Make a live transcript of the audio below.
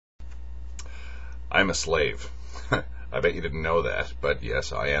I'm a slave. I bet you didn't know that, but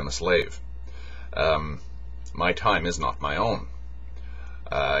yes, I am a slave. My time is not my own.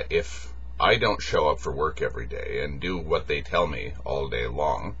 If I don't show up for work every day and do what they tell me all day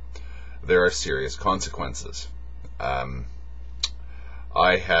long, there are serious consequences. I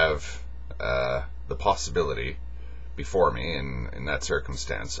have the possibility before me in that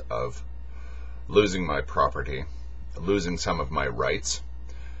circumstance of losing my property, losing some of my rights,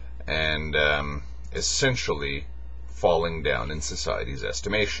 and essentially falling down in society's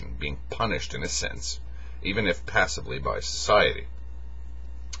estimation, being punished in a sense, even if passively by society.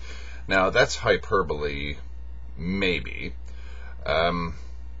 Now, that's hyperbole, maybe,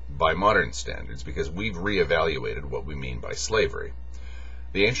 by modern standards, because we've reevaluated what we mean by slavery.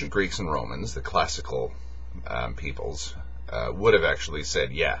 The ancient Greeks and Romans, the classical peoples, would have actually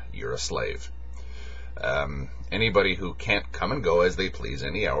said, yeah, you're a slave. Anybody who can't come and go as they please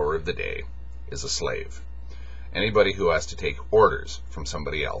any hour of the day is a slave. Anybody who has to take orders from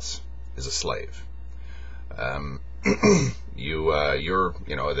somebody else is a slave. I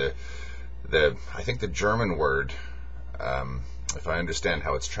think the German word, if I understand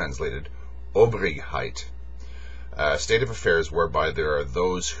how it's translated, Obrigkeit, state of affairs whereby there are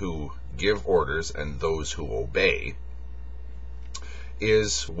those who give orders and those who obey,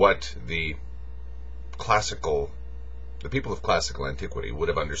 is what the people of classical antiquity would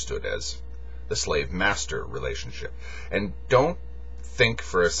have understood as the slave-master relationship. And don't think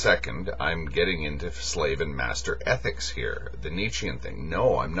for a second I'm getting into slave and master ethics here, the Nietzschean thing.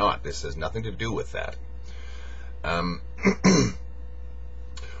 No, I'm not. This has nothing to do with that.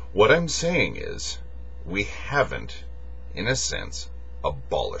 What I'm saying is we haven't, in a sense,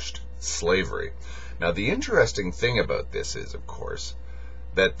 abolished slavery. Now, the interesting thing about this is, of course,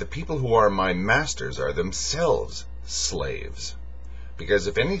 that the people who are my masters are themselves slaves. Because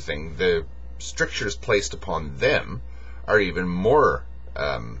if anything, the strictures placed upon them are even more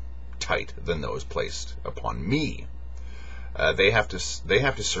tight than those placed upon me. They have to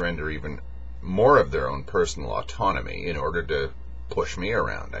surrender even more of their own personal autonomy in order to push me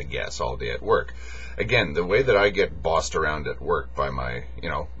around, I guess, all day at work. Again, the way that I get bossed around at work by my,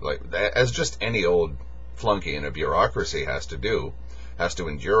 as just any old flunky in a bureaucracy has to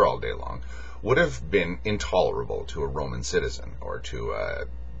endure all day long, would have been intolerable to a Roman citizen, or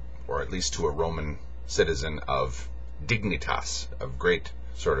at least to a Roman citizen of dignitas, of great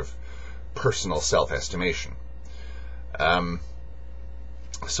sort of personal self-estimation.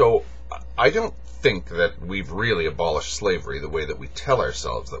 So I don't think that we've really abolished slavery the way that we tell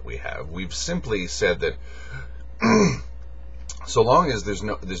ourselves that we have. We've simply said that so long as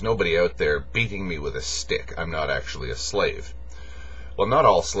there's nobody out there beating me with a stick, I'm not actually a slave. Well, not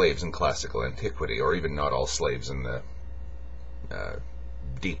all slaves in classical antiquity, or even not all slaves in the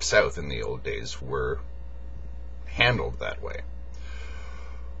Deep South in the old days, were handled that way.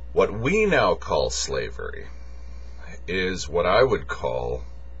 What we now call slavery is what I would call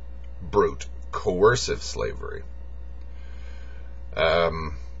brute, coercive slavery.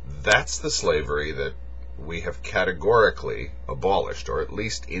 That's the slavery that we have categorically abolished, or at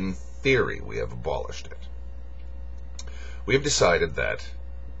least in theory we have abolished it. We have decided that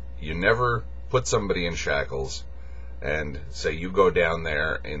you never put somebody in shackles and say, you go down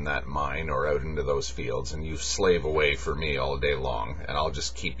there in that mine or out into those fields and you slave away for me all day long, and I'll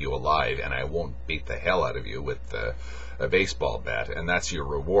just keep you alive and I won't beat the hell out of you with a baseball bat, and that's your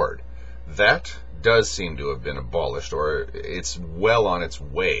reward. That does seem to have been abolished, or it's well on its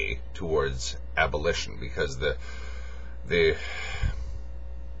way towards abolition, because the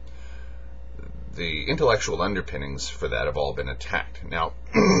intellectual underpinnings for that have all been attacked. Now,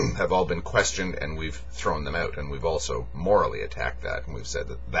 have all been questioned, and we've thrown them out, and we've also morally attacked that, and we've said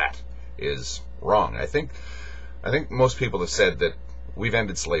that that is wrong. I think most people have said that we've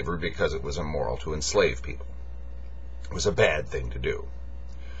ended slavery because it was immoral to enslave people. It was a bad thing to do.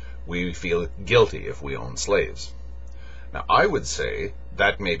 We feel guilty if we own slaves. Now, I would say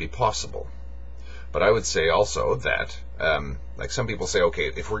that may be possible. But I would say also that, like some people say,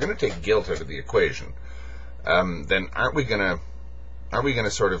 okay, if we're going to take guilt out of the equation, then aren't we going to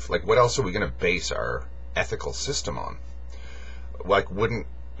sort of, like, what else are we going to base our ethical system on?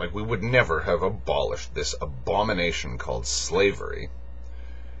 We would never have abolished this abomination called slavery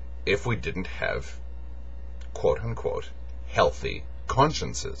if we didn't have, quote unquote, healthy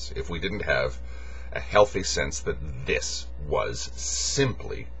consciences, if we didn't have a healthy sense that this was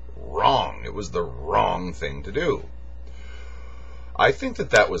simply wrong. It was the wrong thing to do. I think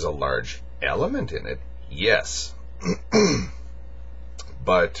that was a large element in it, yes.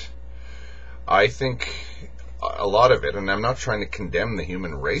 But I think a lot of it, and I'm not trying to condemn the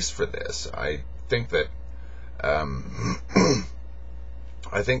human race for this, I think that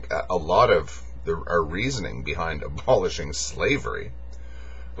I think a lot of our reasoning behind abolishing slavery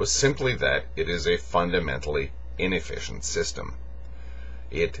was simply that it is a fundamentally inefficient system.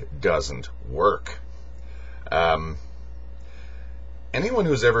 It doesn't work. Anyone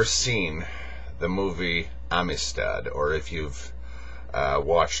who's ever seen the movie Amistad, or if you've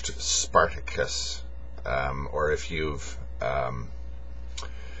watched Spartacus, or if you've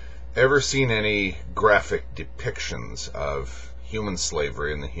ever seen any graphic depictions of human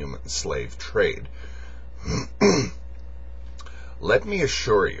slavery and the human slave trade, let me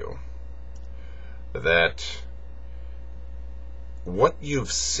assure you that what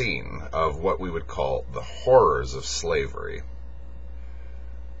you've seen of what we would call the horrors of slavery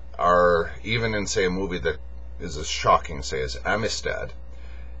are, even in, say, a movie that is as shocking, say, as Amistad,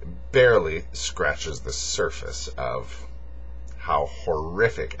 barely scratches the surface of how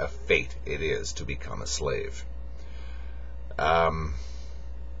horrific a fate it is to become a slave.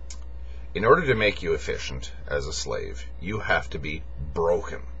 In order to make you efficient as a slave, you have to be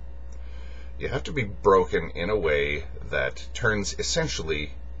broken. You have to be broken in a way that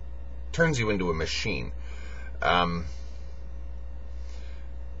essentially turns you into a machine.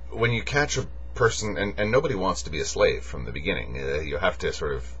 When you catch a person, and nobody wants to be a slave from the beginning, you have to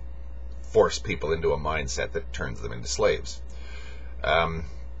sort of force people into a mindset that turns them into slaves.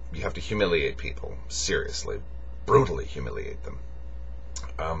 You have to humiliate people, seriously, brutally humiliate them.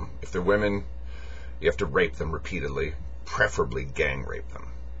 If they're women, you have to rape them repeatedly, preferably gang rape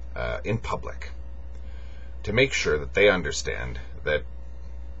them, in public, to make sure that they understand that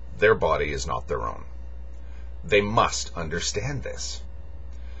their body is not their own. They must understand this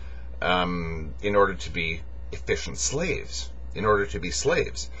in order to be efficient slaves,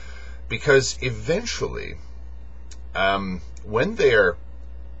 because eventually, when they're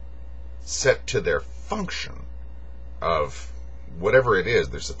set to their function of whatever it is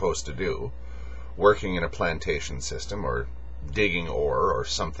they're supposed to do, working in a plantation system or digging ore or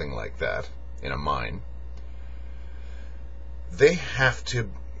something like that in a mine, they have to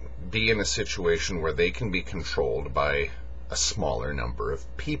be in a situation where they can be controlled by a smaller number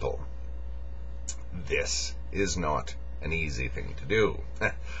of people. This is not an easy thing to do.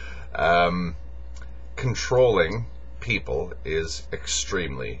 Controlling people is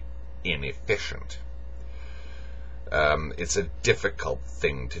extremely inefficient. It's a difficult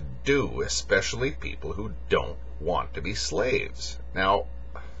thing to do, especially people who don't want to be slaves. Now,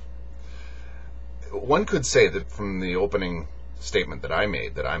 one could say that from the opening statement that I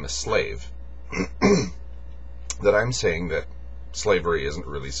made, that I'm a slave, that I'm saying that slavery isn't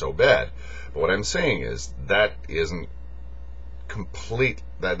really so bad. But what I'm saying is that isn't complete,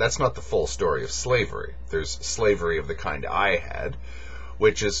 that's not the full story of slavery. There's slavery of the kind I have,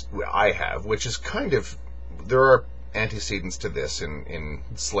 which is kind of, there are antecedents to this in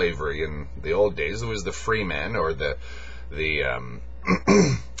slavery in the old days. There was the free man, or the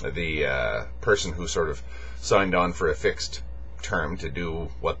person who sort of signed on for a fixed term to do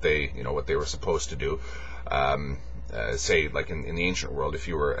what they were supposed to do. Say, like in the ancient world, if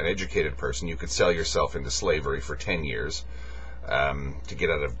you were an educated person, you could sell yourself into slavery for 10 years to get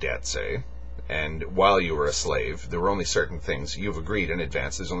out of debt, say. And while you were a slave, there were only certain things you've agreed in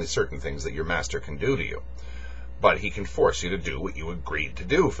advance. There's only certain things that your master can do to you. But he can force you to do what you agreed to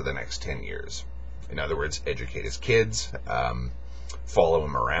do for the next 10 years. In other words, educate his kids, follow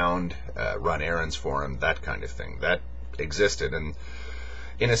him around, run errands for him, that kind of thing. That existed, and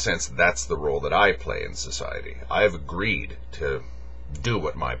in a sense, that's the role that I play in society. I've agreed to do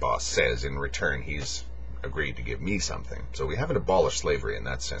what my boss says. In return, he's agreed to give me something. So we haven't abolished slavery in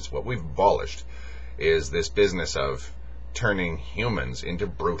that sense. What we've abolished is this business of turning humans into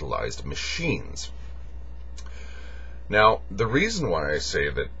brutalized machines. Now, the reason why I say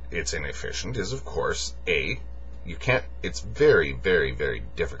that it's inefficient is, of course, it's very, very, very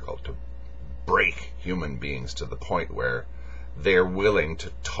difficult to break human beings to the point where they're willing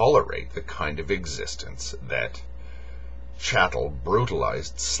to tolerate the kind of existence that chattel,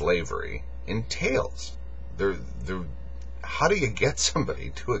 brutalized slavery entails. How do you get somebody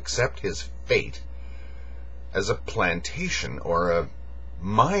to accept his fate as a plantation or a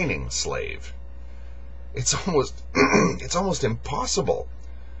mining slave? It's almost impossible.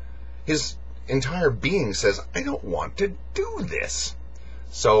 His entire being says, I don't want to do this.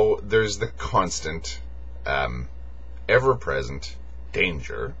 So there's the constant, ever-present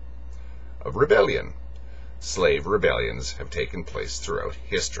danger of rebellion. Slave rebellions have taken place throughout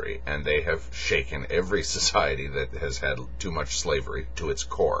history, and they have shaken every society that has had too much slavery to its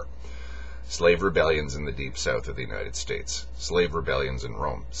core. Slave rebellions in the deep south of the United States. Slave rebellions in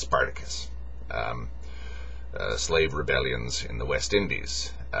Rome. Spartacus. slave rebellions in the West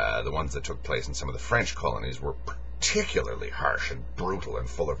Indies. The ones that took place in some of the French colonies were particularly harsh and brutal and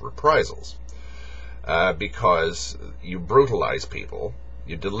full of reprisals, because you brutalize people,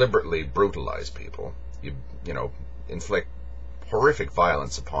 you deliberately brutalize people, you inflict horrific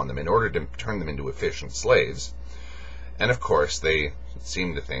violence upon them in order to turn them into efficient slaves. And of course they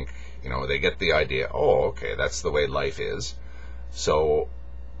seem to think, they get the idea, oh, okay, that's the way life is, so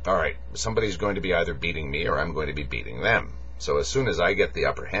all right, somebody's going to be either beating me or I'm going to be beating them. So as soon as I get the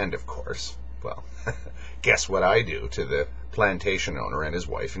upper hand, of course, well, guess what I do to the plantation owner and his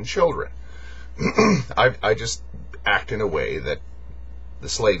wife and children? I just act in a way that the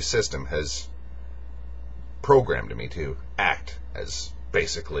slave system has programmed me to act as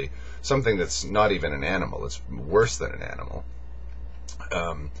basically something that's not even an animal, it's worse than an animal,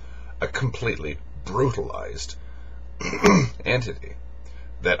 a completely brutalized entity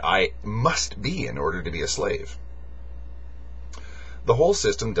that I must be in order to be a slave. The whole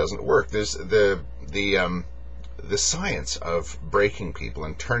system doesn't work. There's the science of breaking people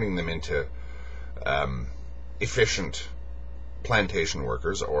and turning them into efficient plantation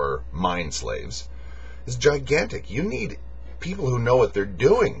workers or mine slaves is gigantic. You need people who know what they're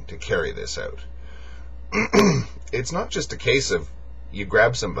doing to carry this out. It's not just a case of you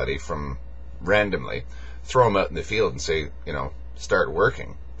grab somebody from randomly, throw them out in the field and say, start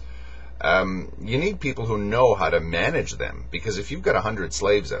working. You need people who know how to manage them, because if you've got 100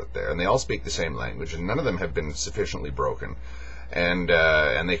 slaves out there and they all speak the same language and none of them have been sufficiently broken, and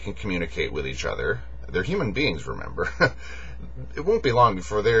they can communicate with each other, they're human beings, remember. It won't be long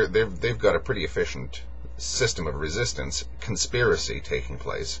before they've got a pretty efficient system of resistance, conspiracy taking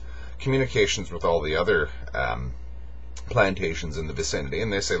place, communications with all the other plantations in the vicinity,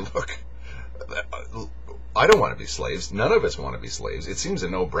 and they say, look, I don't want to be slaves. None of us want to be slaves. It seems a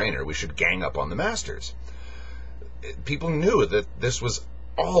no-brainer. We should gang up on the masters. People knew that this was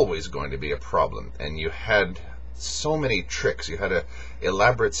always going to be a problem, and you had so many tricks. You had an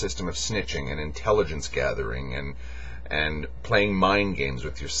elaborate system of snitching and intelligence gathering and playing mind games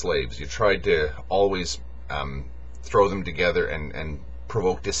with your slaves. You tried to always throw them together and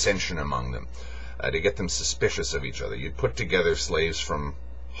provoke dissension among them, to get them suspicious of each other. You'd put together slaves from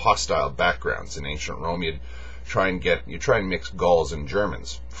hostile backgrounds. In ancient Rome, you'd try and mix Gauls and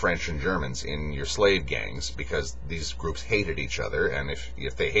Germans, French and Germans, in your slave gangs, because these groups hated each other, and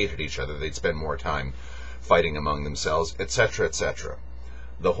if they hated each other, they'd spend more time fighting among themselves, etc., etc.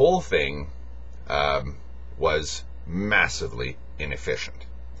 The whole thing was massively inefficient,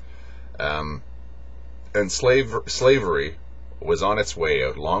 and slavery was on its way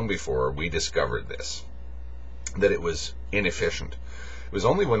out long before we discovered this, that it was inefficient. It was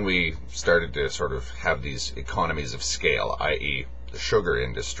only when we started to sort of have these economies of scale, i.e. the sugar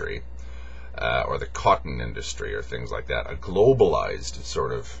industry, or the cotton industry, or things like that, a globalized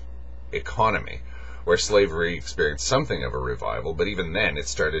sort of economy, where slavery experienced something of a revival, but even then it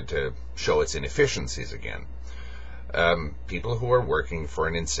started to show its inefficiencies again. People who are working for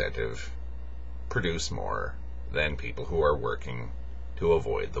an incentive produce more than people who are working to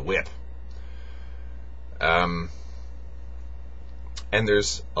avoid the whip. And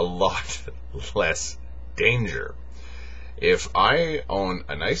there's a lot less danger. If I own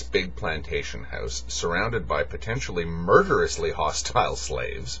a nice big plantation house surrounded by potentially murderously hostile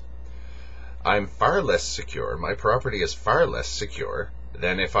slaves, I'm far less secure, my property is far less secure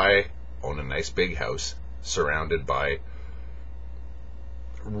than if I own a nice big house surrounded by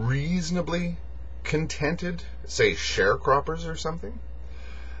reasonably contented, say, sharecroppers or something.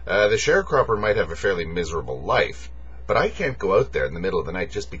 The sharecropper might have a fairly miserable life, but I can't go out there in the middle of the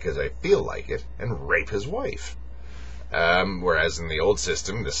night just because I feel like it and rape his wife. Whereas in the old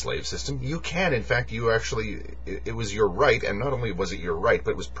system, the slave system, you can. In fact, it was your right, and not only was it your right,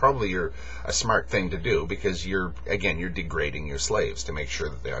 but it was probably a smart thing to do, because you're degrading your slaves to make sure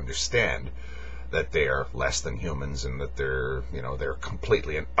that they understand that they are less than humans, and that they're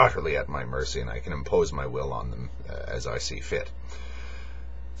completely and utterly at my mercy, and I can impose my will on them as I see fit.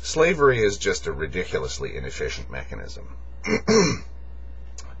 Slavery is just a ridiculously inefficient mechanism.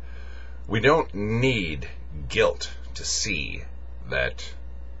 We don't need guilt to see that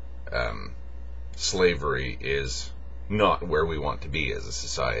slavery is not where we want to be as a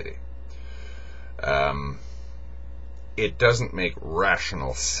society. It doesn't make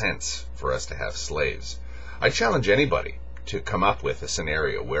rational sense for us to have slaves. I challenge anybody to come up with a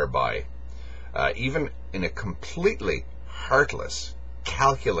scenario whereby, even in a completely heartless,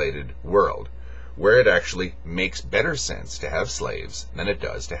 calculated world, where it actually makes better sense to have slaves than it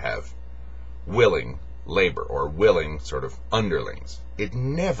does to have willing labor or willing sort of underlings. It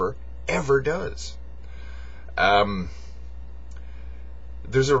never, ever does.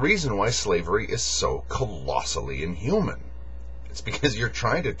 There's a reason why slavery is so colossally inhuman. It's because you're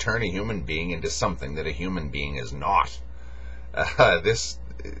trying to turn a human being into something that a human being is not.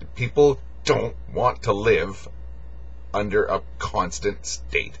 People don't want to live under a constant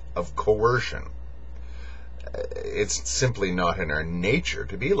state of coercion. It's simply not in our nature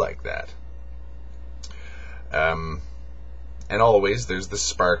to be like that. And always there's the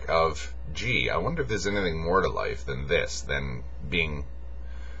spark of, gee, I wonder if there's anything more to life than this, than being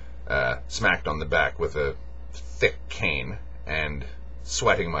smacked on the back with a thick cane and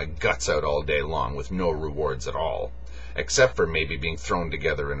sweating my guts out all day long with no rewards at all, except for maybe being thrown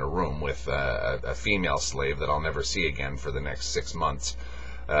together in a room with a female slave that I'll never see again for the next 6 months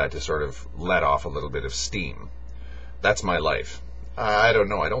to sort of let off a little bit of steam. That's my life. I don't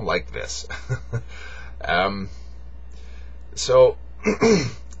know. I don't like this. So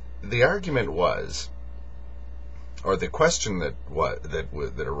the argument was, or the question that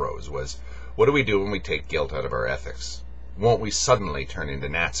arose was, what do we do when we take guilt out of our ethics? Won't we suddenly turn into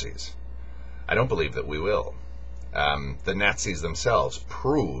Nazis? I don't believe that we will. The Nazis themselves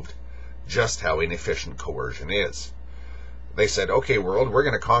proved just how inefficient coercion is. They said, okay, world, we're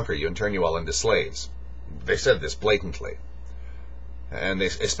going to conquer you and turn you all into slaves. They said this blatantly. And they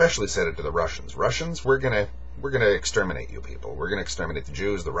especially said it to the Russians. Russians, we're going to exterminate you people. We're going to exterminate the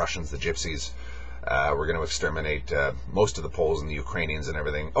Jews, the Russians, the Gypsies. We're going to exterminate most of the Poles and the Ukrainians and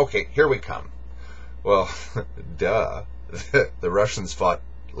everything. Okay, here we come. Well, duh. The Russians fought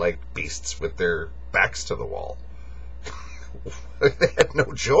like beasts with their backs to the wall. They had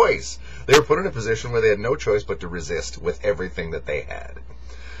no choice. They were put in a position where they had no choice but to resist with everything that they had.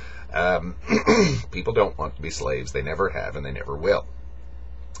 People don't want to be slaves. They never have, and they never will.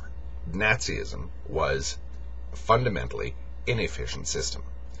 Nazism was a fundamentally inefficient system.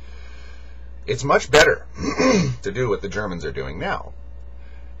 It's much better to do what the Germans are doing now.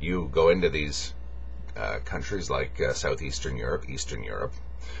 You go into these countries like Southeastern Europe, Eastern Europe,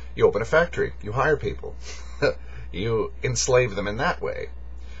 you open a factory, you hire people, you enslave them in that way,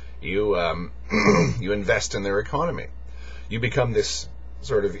 you you invest in their economy, you become this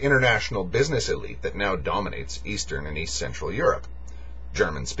sort of international business elite that now dominates Eastern and East Central Europe,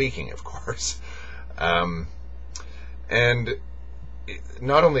 German speaking, of course. And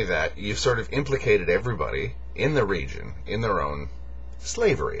not only that, you've sort of implicated everybody in the region in their own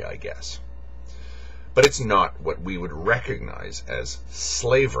slavery, I guess. But it's not what we would recognize as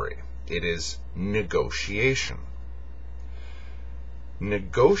slavery. It is negotiation.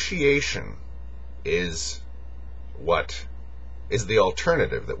 Negotiation is what is the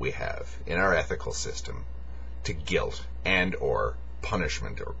alternative that we have in our ethical system to guilt and or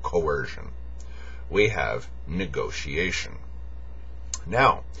punishment or coercion. We have negotiation.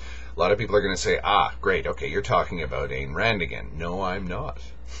 Now, a lot of people are going to say, great, okay, you're talking about Ayn Rand again. No, I'm not.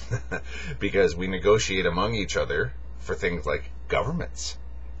 Because we negotiate among each other for things like governments,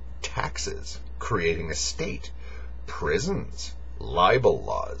 taxes, creating a state, prisons, libel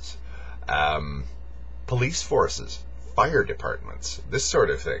laws, police forces, fire departments, this sort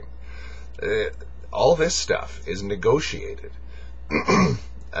of thing. All this stuff is negotiated.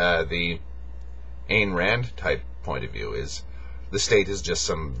 The Ayn Rand type point of view is the state is just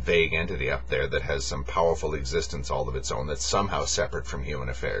some vague entity up there that has some powerful existence all of its own that's somehow separate from human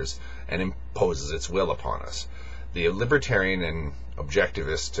affairs and imposes its will upon us. The libertarian and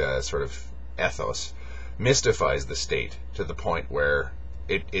objectivist sort of ethos mystifies the state to the point where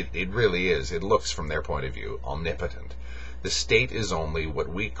it really is, it looks from their point of view, omnipotent. The state is only what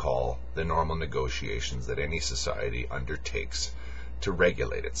we call the normal negotiations that any society undertakes to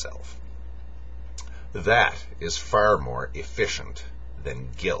regulate itself. That is far more efficient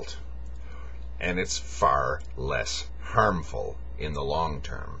than guilt, and it's far less harmful in the long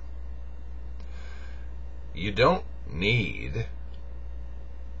term. You don't need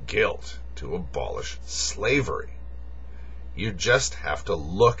guilt to abolish slavery. You just have to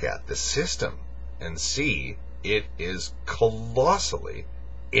look at the system and see it is colossally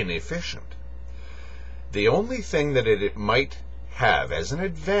inefficient. The only thing that it might have as an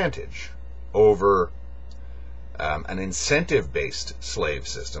advantage over an incentive-based slave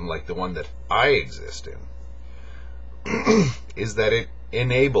system like the one that I exist in is that it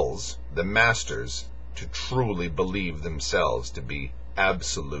enables the masters to truly believe themselves to be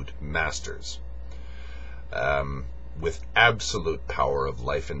absolute masters, with absolute power of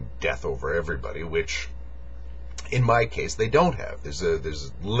life and death over everybody, which in my case they don't have.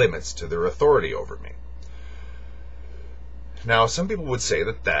 There's limits to their authority over me. Now, some people would say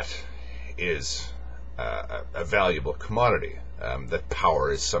that that is a valuable commodity, that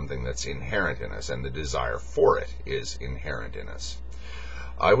power is something that's inherent in us, and the desire for it is inherent in us.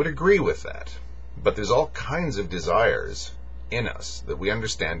 I would agree with that, but there's all kinds of desires in us that we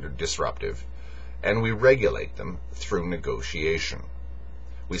understand are disruptive, and we regulate them through negotiation.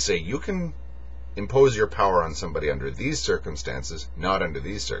 We say, you can impose your power on somebody under these circumstances, not under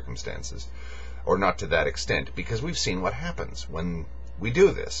these circumstances, or not to that extent, because we've seen what happens when we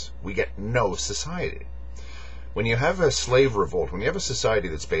do this. We get no society. When you have a slave revolt, when you have a society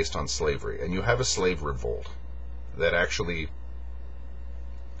that's based on slavery, and you have a slave revolt that actually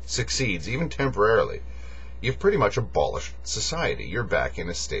succeeds, even temporarily, you've pretty much abolished society. You're back in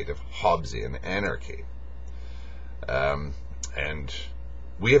a state of Hobbesian anarchy. And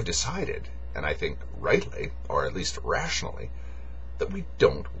we have decided, and I think rightly, or at least rationally, that we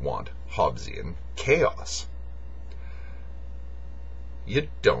don't want Hobbesian chaos. You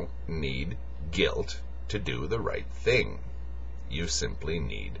don't need guilt to do the right thing. You simply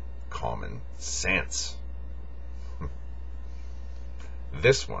need common sense.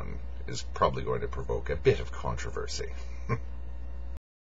 This one is probably going to provoke a bit of controversy.